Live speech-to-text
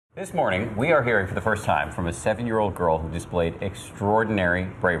This morning, we are hearing for the first time from a 7-year-old girl who displayed extraordinary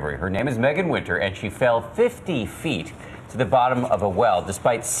bravery. Her name is Megan Winter, and she fell 50 feet to the bottom of a well.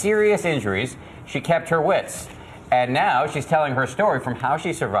 Despite serious injuries, she kept her wits. And now she's telling her story from how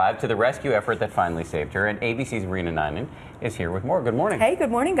she survived to the rescue effort that finally saved her. And ABC's Rena Ninan is here with more. Good morning. Hey,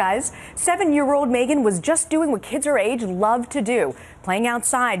 good morning, guys. 7-year-old Megan was just doing what kids her age love to do, playing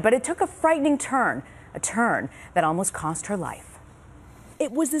outside. But it took a frightening turn, a turn that almost cost her life.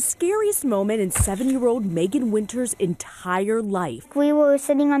 It was the scariest moment in 7-year-old Megan Winter's entire life. We were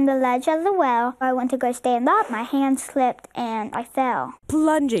sitting on the ledge of the well. I went to go stand up, my hand slipped, and I fell.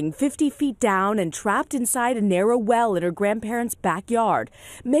 Plunging 50 feet down and trapped inside a narrow well in her grandparents' backyard,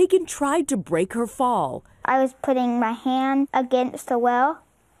 Megan tried to break her fall. I was putting my hand against the well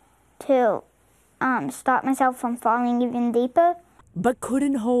to stop myself from falling even deeper. But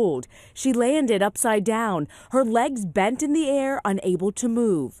couldn't hold. She landed upside down, her legs bent in the air, unable to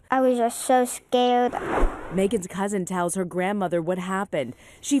move. I was just so scared. Megan's cousin tells her grandmother what happened.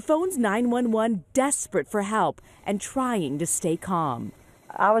 She phones 911, desperate for help and trying to stay calm.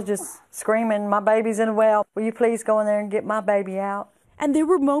 I was just screaming, "My baby's in a well. Will you please go in there and get my baby out?" And there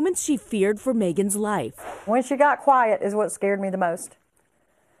were moments she feared for Megan's life. When she got quiet is what scared me the most.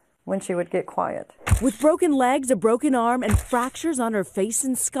 When she would get quiet. With broken legs, a broken arm, and fractures on her face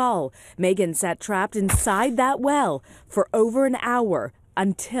and skull, Megan sat trapped inside that well for over an hour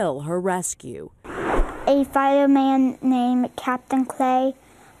until her rescue. A fireman named Captain Clay,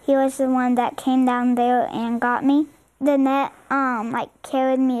 he was the one that came down there and got me. The net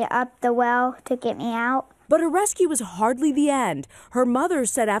carried me up the well to get me out. But her rescue was hardly the end. Her mother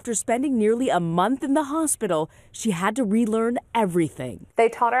said after spending nearly a month in the hospital, she had to relearn everything. They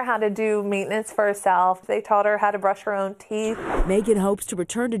taught her how to do maintenance for herself. They taught her how to brush her own teeth. Megan hopes to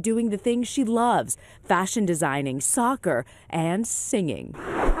return to doing the things she loves, fashion designing, soccer, and singing.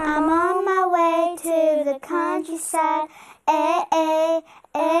 I'm on my way to the countryside,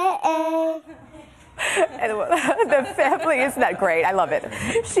 And the family, isn't that great? I love it.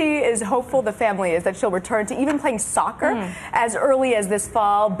 She is hopeful, the family is, that she'll return to even playing soccer as early as this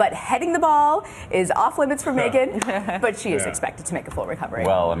fall. But heading the ball is off limits for Megan, but she is expected to make a full recovery.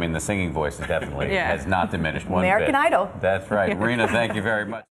 Well, I mean, the singing voice is definitely has not diminished one American bit. Idol. That's right. Rena, thank you very much.